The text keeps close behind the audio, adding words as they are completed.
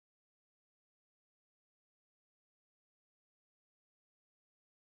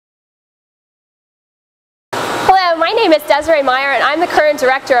My name is Desiree Meyer, and I'm the current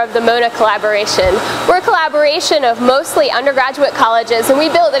director of the MONA collaboration. We're a collaboration of mostly undergraduate colleges, and we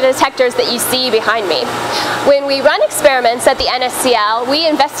build the detectors that you see behind me. When we run experiments at the NSCL, we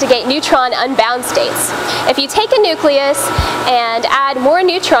investigate neutron unbound states. If you take a nucleus and add more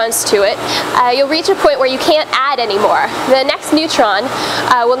neutrons to it, you'll reach a point where you can't add anymore. The next neutron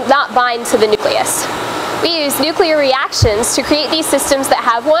will not bind to the nucleus. We use nuclear reactions to create these systems that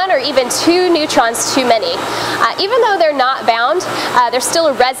have one or even two neutrons too many. Even though they're not bound, there's still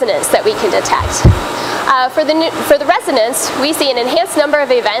a resonance that we can detect. For the resonance, we see an enhanced number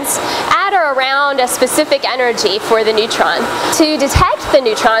of events at or around a specific energy for the neutron. To detect the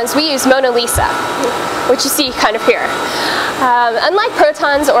neutrons, we use Mona Lisa, which you see kind of here. Unlike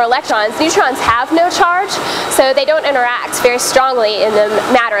protons or electrons, neutrons have no charge, so they don't interact very strongly in the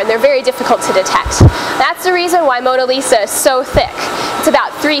matter, and they're very difficult to detect. That's the reason why Mona Lisa is so thick. It's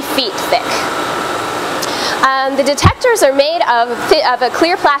about 3 feet thick. The detectors are made of a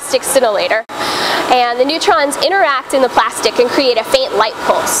clear plastic scintillator, and the neutrons interact in the plastic and create a faint light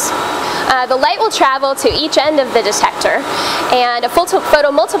pulse. The light will travel to each end of the detector, and a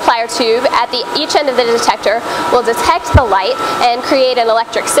photomultiplier tube at each end of the detector will detect the light and create an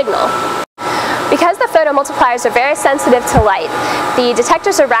electric signal. Because the photomultipliers are very sensitive to light, the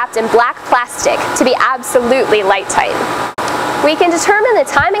detectors are wrapped in black plastic to be absolutely light tight. We can determine the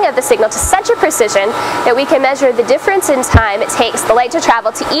timing of the signal to such a precision that we can measure the difference in time it takes the light to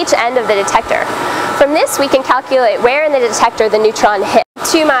travel to each end of the detector. From this, we can calculate where in the detector the neutron hit.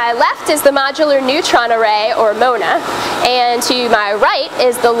 To my left is the Modular Neutron Array, or MONA, and to my right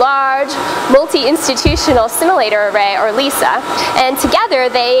is the Large Multi-Institutional Scintillator Array, or LISA, and together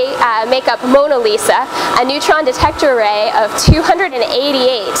they make up Mona Lisa, a neutron detector array of 288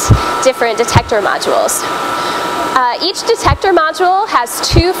 different detector modules. Each detector module has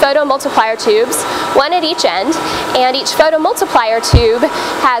 2 photomultiplier tubes, one at each end, and each photomultiplier tube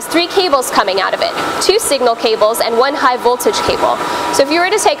has 3 cables coming out of it, 2 signal cables and 1 high voltage cable. So if you were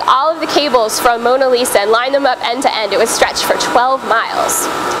to take all of the cables from Mona Lisa and line them up end to end, it would stretch for 12 miles.